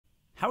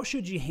How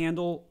should you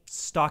handle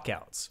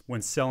stockouts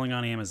when selling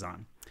on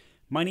Amazon?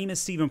 My name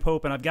is Stephen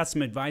Pope, and I've got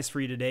some advice for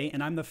you today,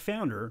 and I'm the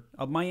founder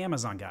of My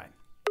Amazon Guy.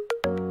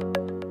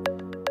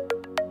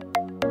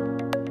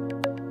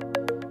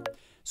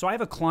 So I have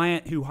a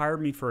client who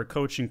hired me for a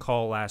coaching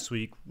call last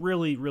week.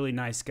 Really, really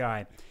nice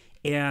guy.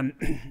 And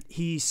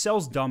he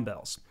sells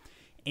dumbbells.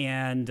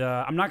 And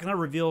I'm not going to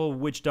reveal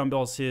which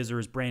dumbbells his or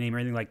his brand name or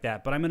anything like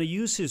that, but I'm going to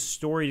use his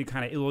story to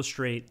kind of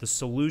illustrate the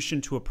solution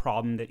to a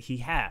problem that he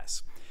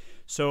has.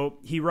 So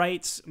he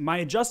writes, my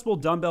adjustable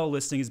dumbbell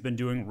listing has been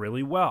doing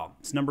really well.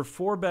 It's number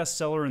 4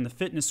 bestseller in the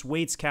fitness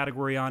weights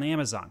category on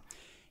Amazon.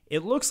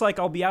 It looks like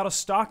I'll be out of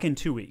stock in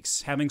 2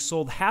 weeks, having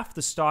sold half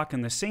the stock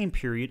in the same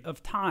period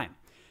of time.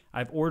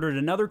 I've ordered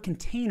another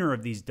container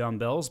of these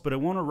dumbbells, but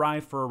it won't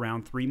arrive for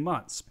around 3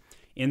 months.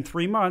 In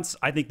 3 months,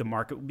 I think the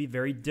market will be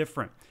very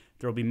different.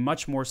 There will be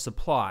much more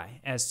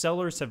supply, as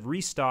sellers have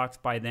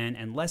restocked by then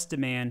and less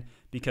demand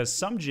because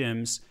some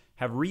gyms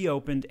have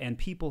reopened and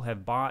people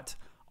have bought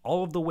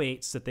all of the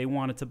weights that they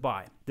wanted to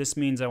buy. This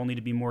means I will need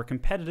to be more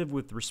competitive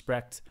with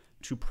respect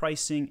to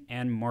pricing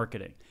and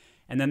marketing.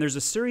 And then there's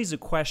a series of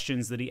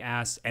questions that he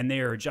asks, and they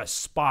are just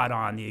spot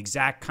on, the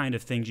exact kind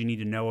of things you need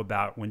to know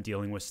about when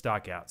dealing with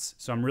stockouts.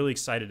 So I'm really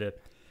excited to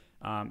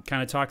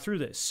kind of talk through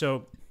this.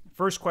 So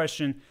first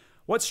question,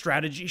 what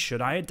strategy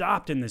should I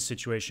adopt in this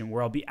situation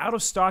where I'll be out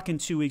of stock in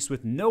 2 weeks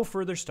with no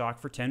further stock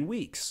for 10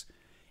 weeks?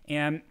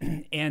 And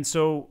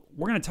so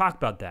we're going to talk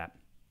about that.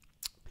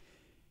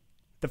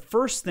 The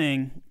first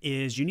thing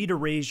is you need to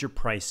raise your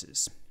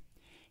prices.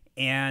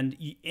 And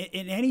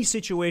in any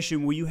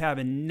situation where you have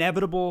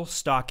inevitable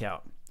stock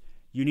out,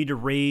 you need to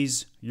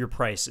raise your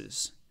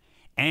prices.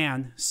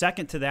 And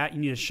second to that,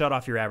 you need to shut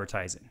off your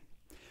advertising.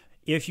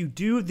 If you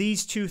do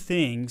these two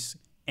things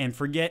and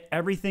forget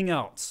everything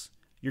else,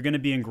 you're going to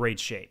be in great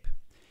shape.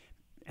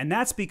 And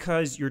that's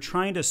because you're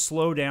trying to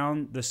slow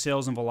down the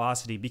sales and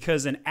velocity,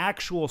 because an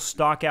actual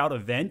stock out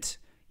event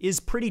is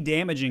pretty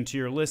damaging to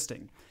your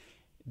listing.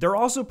 They're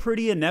also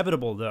pretty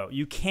inevitable, though.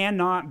 You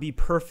cannot be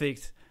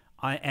perfect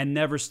and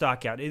never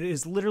stock out. It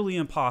is literally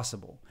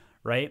impossible,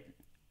 right?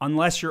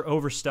 Unless you're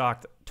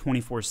overstocked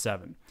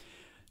 24/7.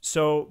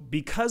 So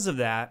because of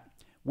that,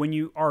 when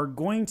you are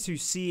going to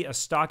see a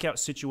stock out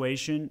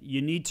situation,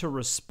 you need to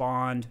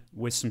respond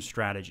with some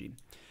strategy.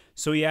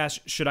 So he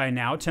asked, should I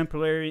now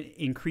temporarily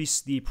increase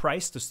the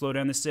price to slow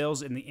down the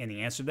sales? And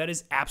the answer to that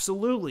is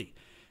absolutely.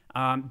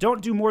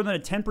 Don't do more than a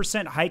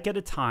 10% hike at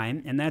a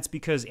time, and that's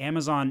because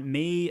Amazon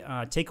may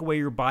take away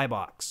your buy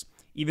box.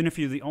 Even if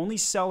you're the only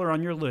seller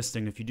on your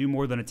listing, if you do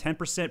more than a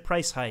 10%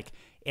 price hike,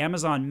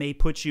 Amazon may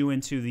put you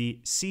into the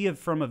sea of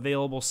from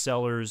available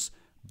sellers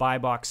buy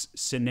box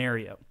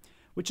scenario,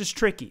 which is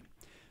tricky.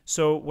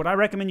 So what I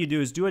recommend you do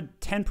is do a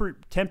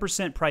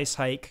 10% price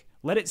hike,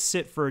 let it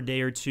sit for a day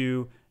or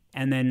two,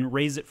 and then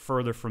raise it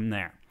further from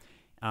there.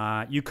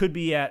 You could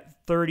be at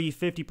 30,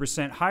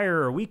 50%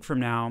 higher a week from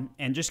now,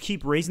 and just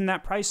keep raising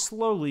that price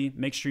slowly.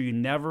 Make sure you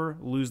never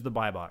lose the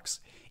buy box.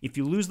 If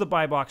you lose the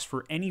buy box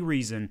for any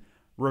reason,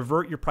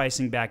 revert your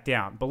pricing back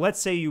down. But let's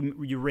say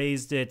you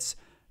raised it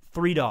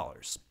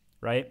 $3,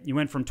 right? You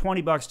went from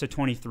 20 bucks to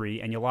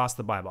 23 and you lost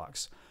the buy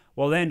box.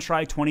 Well, then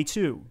try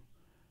 22.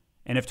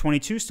 And if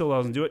 22 still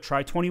doesn't do it,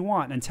 try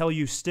 21 until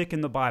you stick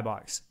in the buy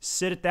box.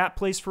 Sit at that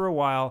place for a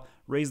while,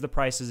 raise the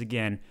prices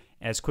again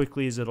as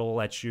quickly as it'll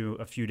let you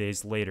a few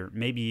days later.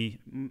 Maybe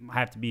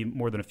have to be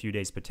more than a few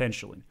days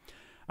potentially.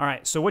 All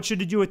right, so what should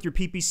you do with your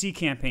PPC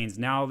campaigns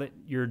now that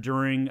you're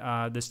during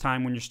this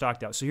time when you're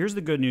stocked out? So here's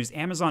the good news.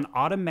 Amazon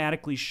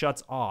automatically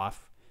shuts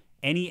off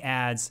any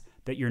ads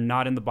that you're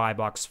not in the buy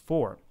box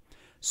for.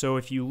 So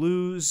if you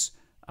lose,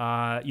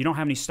 you don't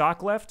have any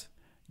stock left,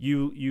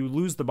 you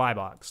lose the buy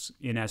box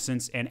in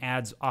essence, and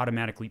ads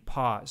automatically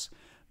pause.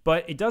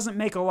 But it doesn't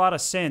make a lot of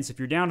sense if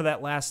you're down to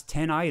that last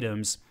 10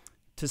 items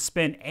to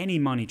spend any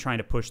money trying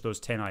to push those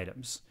 10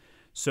 items.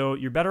 So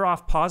you're better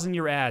off pausing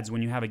your ads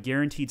when you have a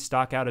guaranteed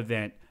stock out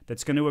event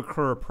that's going to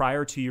occur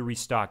prior to your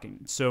restocking.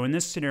 So in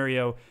this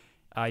scenario,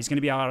 he's going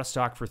to be out of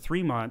stock for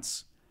 3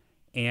 months,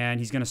 and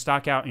he's going to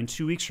stock out in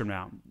 2 weeks from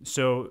now.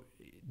 So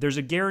there's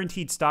a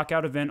guaranteed stock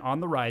out event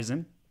on the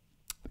horizon.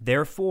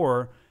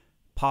 Therefore,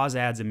 pause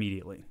ads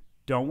immediately.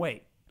 Don't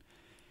wait.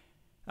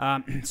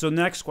 So the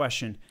next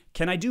question,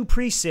 can I do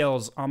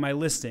pre-sales on my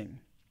listing?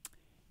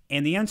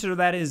 And the answer to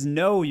that is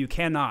no, you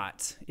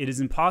cannot. It is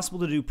impossible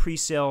to do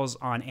pre-sales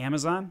on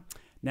Amazon.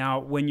 Now,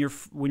 when you're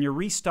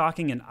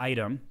restocking an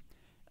item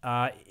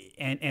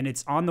and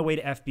it's on the way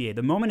to FBA,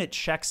 the moment it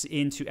checks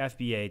into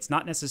FBA, it's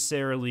not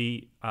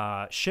necessarily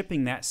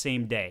shipping that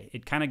same day.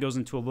 It kind of goes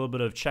into a little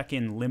bit of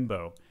check-in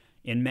limbo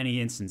in many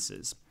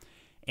instances.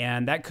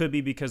 And that could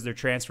be because they're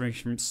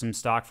transferring some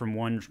stock from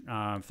one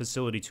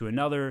facility to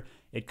another.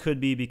 It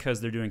could be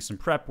because they're doing some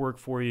prep work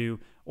for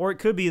you. Or it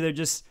could be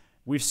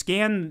we've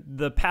scanned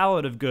the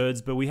pallet of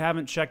goods, but we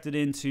haven't checked it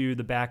into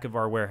the back of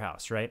our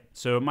warehouse, right?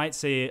 So it might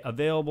say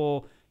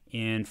available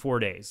in 4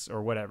 days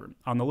or whatever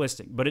on the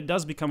listing, but it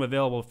does become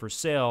available for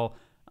sale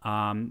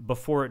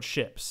before it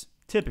ships,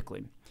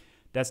 typically.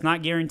 That's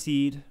not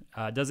guaranteed,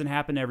 doesn't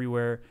happen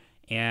everywhere,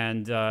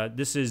 And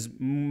this is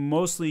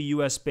mostly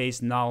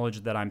US-based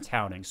knowledge that I'm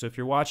touting. So if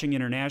you're watching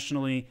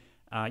internationally,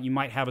 you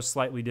might have a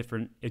slightly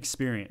different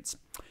experience.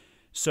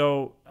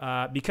 So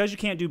because you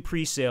can't do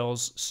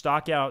pre-sales,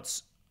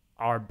 stockouts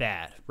are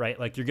bad, right?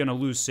 Like you're going to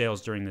lose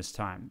sales during this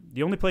time.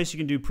 The only place you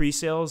can do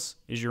pre-sales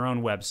is your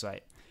own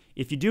website.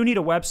 If you do need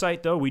a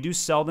website, though, we do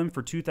sell them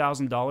for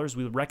 $2,000.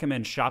 We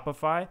recommend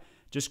Shopify.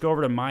 Just go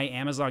over to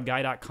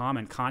myamazonguy.com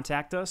and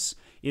contact us.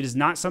 It is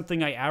not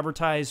something I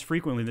advertise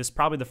frequently. This is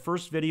probably the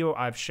first video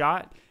I've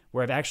shot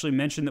where I've actually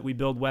mentioned that we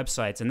build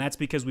websites, and that's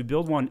because we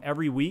build one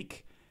every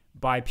week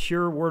by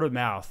pure word of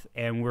mouth,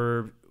 and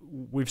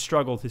we've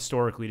struggled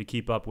historically to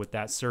keep up with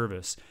that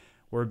service.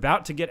 We're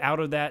about to get out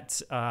of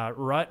that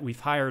rut. We've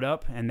hired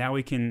up, and now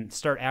we can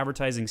start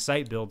advertising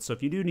site builds. So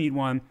if you do need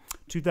one,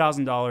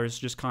 $2,000,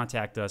 just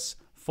contact us.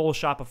 Full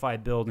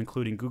Shopify build,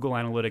 including Google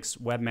Analytics,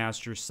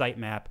 Webmaster,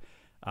 Sitemap,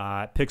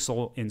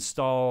 Pixel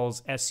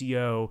installs,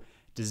 SEO,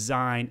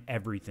 design,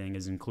 everything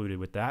is included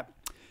with that.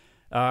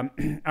 All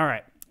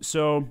right,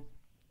 so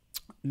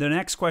the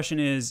next question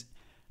is,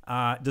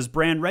 does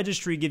brand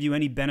registry give you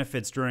any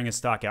benefits during a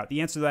stockout? The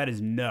answer to that is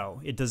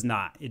no, it does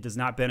not. It does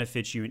not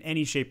benefit you in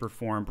any shape or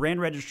form. Brand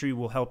registry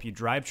will help you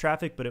drive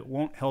traffic, but it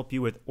won't help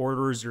you with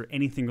orders or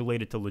anything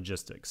related to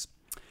logistics.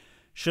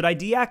 Should I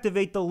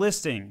deactivate the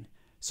listing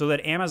so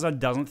that Amazon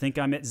doesn't think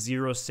I'm at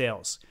 0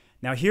 sales?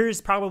 Now, here's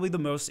probably the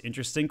most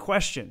interesting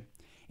question.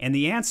 And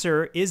the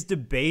answer is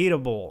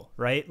debatable,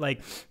 right?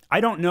 Like,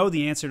 I don't know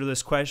the answer to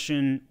this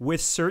question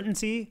with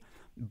certainty,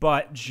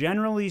 but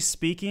generally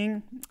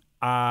speaking,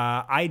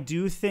 I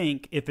do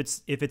think if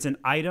it's an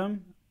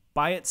item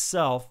by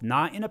itself,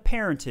 not in a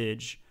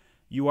parentage,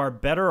 you are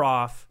better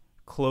off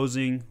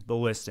closing the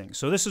listing.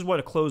 So this is what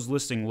a closed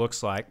listing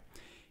looks like.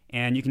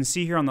 And you can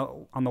see here on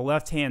the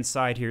left-hand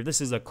side here,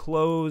 this is a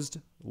closed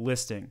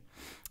listing.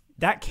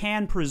 That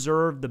can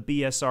preserve the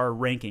BSR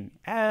ranking,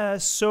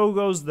 as so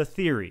goes the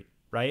theory,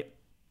 right?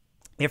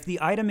 If the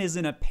item is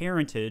in a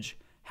parentage,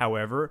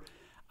 however,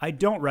 I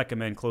don't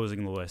recommend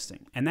closing the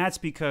listing. And that's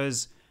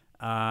because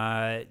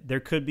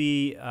there could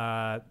be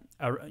a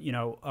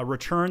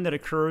return that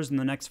occurs in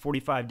the next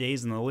 45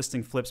 days and the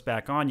listing flips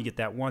back on. You get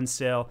that one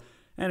sale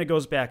and it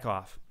goes back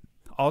off.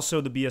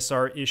 Also, the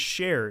BSR is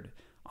shared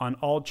on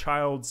all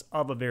childs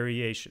of a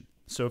variation.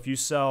 So if you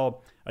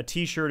sell a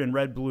t-shirt in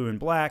red, blue, and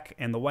black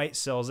and the white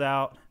sells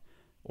out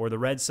or the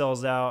red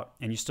sells out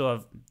and you still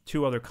have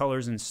 2 other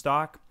colors in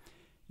stock,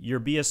 your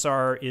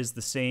BSR is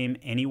the same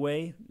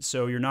anyway.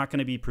 So you're not going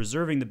to be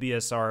preserving the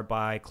BSR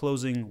by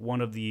closing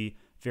one of the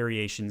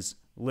variations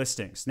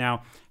listings.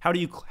 Now, how do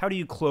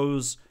you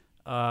close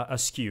a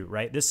SKU,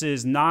 right? This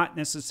is not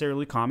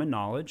necessarily common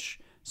knowledge,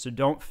 so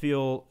don't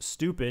feel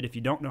stupid if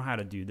you don't know how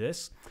to do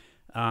this.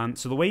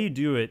 So the way you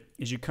do it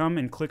is you come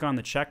and click on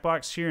the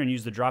checkbox here and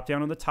use the drop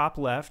down on the top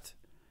left,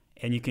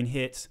 and you can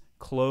hit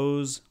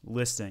close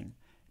listing.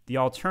 The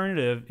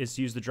alternative is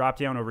to use the drop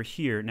down over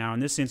here. Now in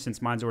this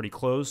instance, mine's already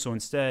closed, so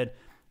instead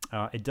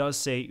it does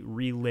say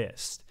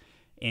relist.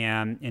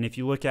 And if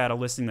you look at a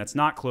listing that's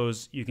not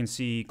closed, you can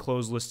see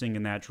close listing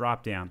in that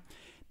drop down.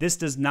 This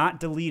does not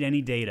delete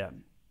any data.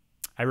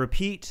 I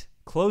repeat,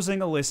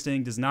 closing a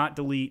listing does not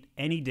delete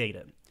any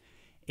data.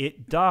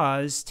 It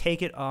does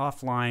take it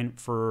offline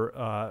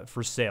for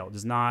sale. It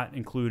does not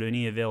include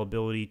any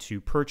availability to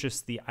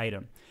purchase the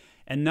item.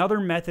 Another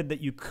method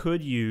that you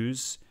could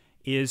use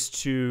is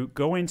to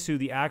go into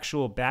the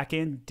actual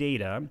backend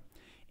data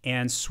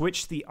and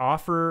switch the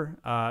offer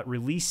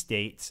release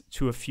date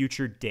to a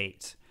future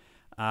date.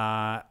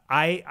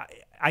 I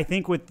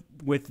think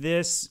with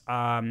this,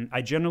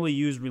 I generally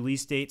use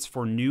release dates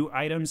for new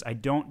items. I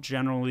don't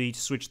generally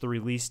switch the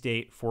release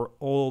date for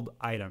old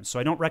items. So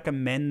I don't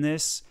recommend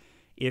this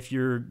if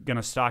you're going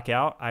to stock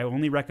out. I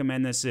only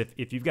recommend this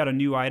if you've got a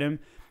new item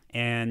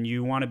and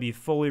you want to be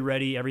fully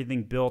ready,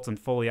 everything built and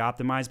fully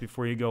optimized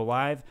before you go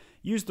live.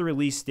 Use the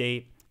release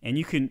date, and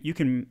you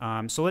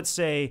can. So let's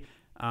say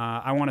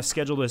I want to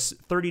schedule this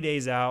 30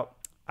 days out.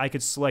 I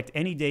could select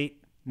any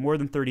date more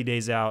than 30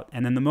 days out,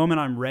 and then the moment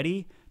I'm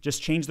ready,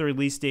 just change the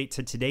release date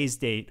to today's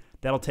date.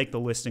 That'll take the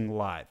listing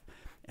live.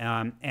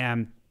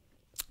 And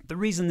the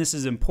reason this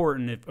is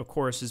important, of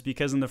course, is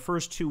because in the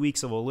first 2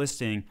 weeks of a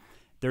listing,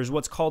 there's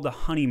what's called a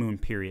honeymoon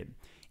period.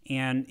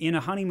 And in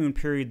a honeymoon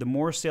period, the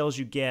more sales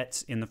you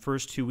get in the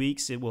first 2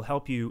 weeks, it will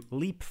help you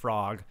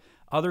leapfrog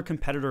other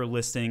competitor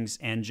listings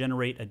and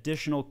generate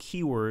additional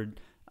keyword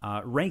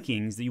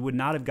rankings that you would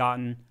not have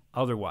gotten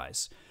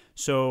otherwise.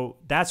 So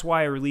that's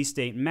why a release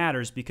date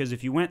matters, because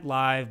if you went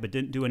live but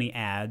didn't do any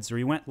ads, or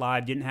you went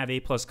live, didn't have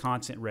A+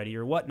 content ready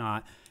or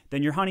whatnot,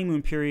 then your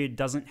honeymoon period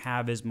doesn't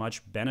have as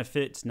much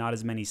benefit, not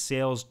as many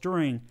sales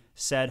during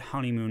said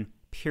honeymoon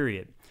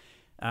period.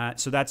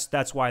 So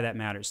that's why that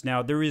matters.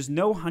 Now, there is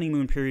no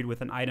honeymoon period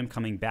with an item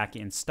coming back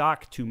in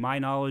stock, to my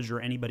knowledge, or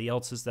anybody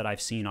else's that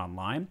I've seen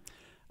online.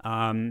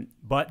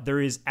 But there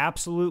is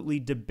absolutely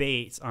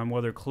debate on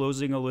whether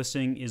closing a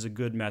listing is a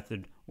good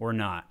method or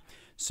not.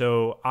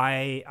 So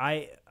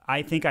I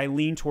I think I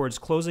lean towards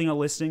closing a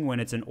listing when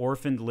it's an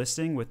orphaned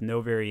listing with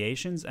no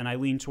variations, and I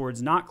lean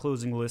towards not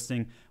closing a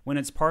listing when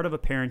it's part of a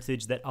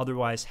parentage that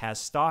otherwise has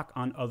stock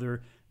on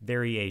other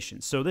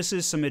variations. So this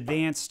is some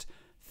advanced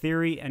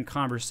theory and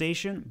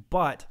conversation,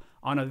 but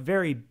on a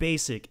very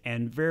basic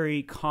and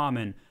very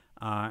common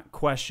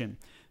question.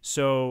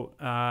 So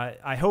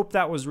I hope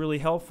that was really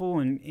helpful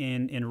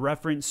in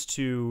reference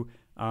to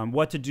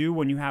what to do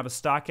when you have a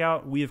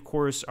stockout. We, of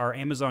course, are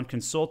Amazon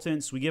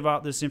consultants. We give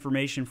out this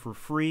information for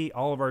free,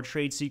 all of our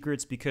trade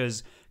secrets,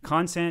 because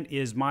content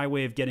is my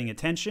way of getting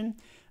attention.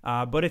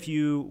 But if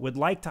you would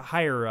like to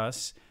hire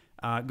us,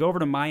 go over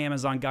to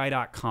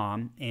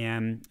myamazonguy.com,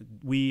 and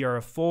we are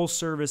a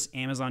full-service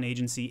Amazon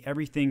agency,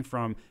 everything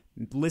from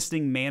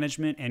listing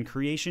management and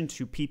creation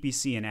to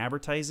PPC and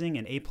advertising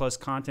and A+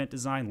 content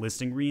design,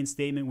 listing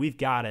reinstatement. We've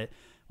got it.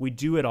 We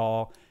do it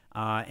all.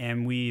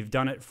 And we've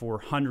done it for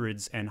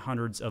hundreds and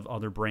hundreds of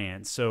other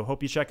brands. So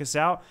hope you check us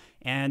out.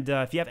 And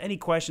if you have any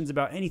questions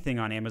about anything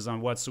on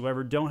Amazon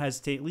whatsoever, don't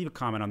hesitate. Leave a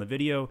comment on the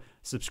video,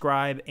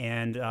 subscribe,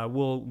 and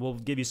we'll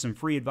give you some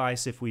free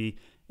advice if we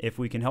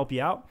can help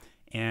you out.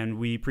 And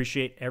we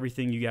appreciate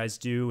everything you guys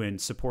do in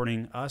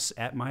supporting us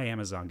at My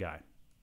Amazon Guy.